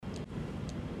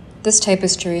This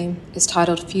tapestry is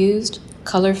titled Fused,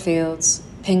 Color Fields,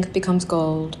 Pink Becomes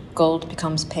Gold, Gold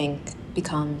Becomes Pink,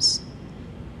 Becomes,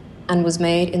 and was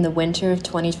made in the winter of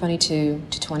 2022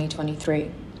 to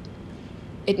 2023.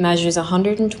 It measures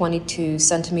 122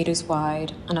 centimeters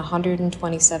wide and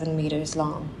 127 meters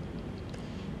long.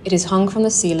 It is hung from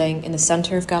the ceiling in the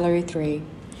center of Gallery 3,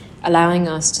 allowing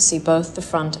us to see both the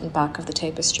front and back of the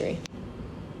tapestry.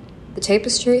 The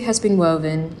tapestry has been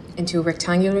woven into a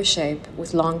rectangular shape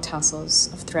with long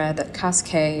tassels of thread that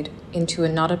cascade into a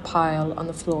knotted pile on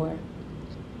the floor.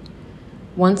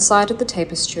 One side of the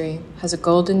tapestry has a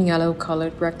golden yellow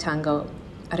colored rectangle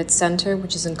at its center,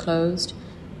 which is enclosed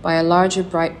by a larger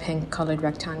bright pink colored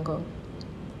rectangle.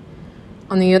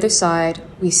 On the other side,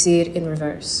 we see it in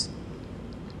reverse.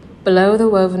 Below the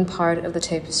woven part of the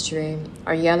tapestry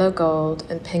are yellow, gold,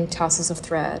 and pink tassels of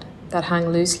thread that hang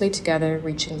loosely together,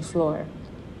 reaching the floor.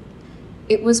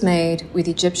 It was made with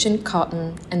Egyptian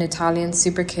cotton and Italian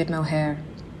superkid mohair.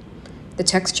 The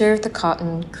texture of the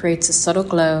cotton creates a subtle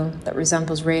glow that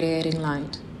resembles radiating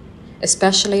light,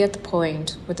 especially at the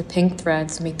point where the pink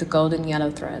threads meet the golden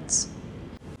yellow threads.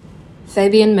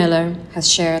 Fabian Miller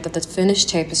has shared that the finished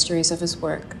tapestries of his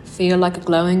work feel like a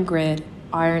glowing grid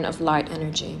iron of light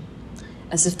energy,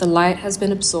 as if the light has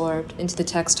been absorbed into the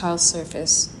textile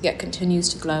surface, yet continues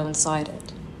to glow inside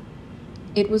it.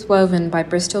 It was woven by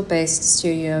Bristol-based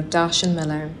studio Dash &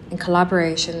 Miller in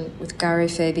collaboration with Garry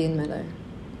Fabian Miller.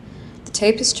 The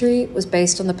tapestry was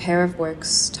based on the pair of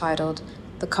works titled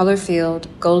The Color Field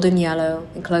Golden Yellow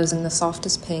Enclosing the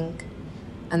Softest Pink,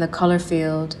 and The Color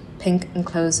Field Pink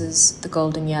Encloses the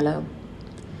Golden Yellow.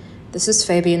 This is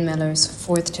Fabian Miller's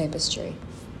fourth tapestry.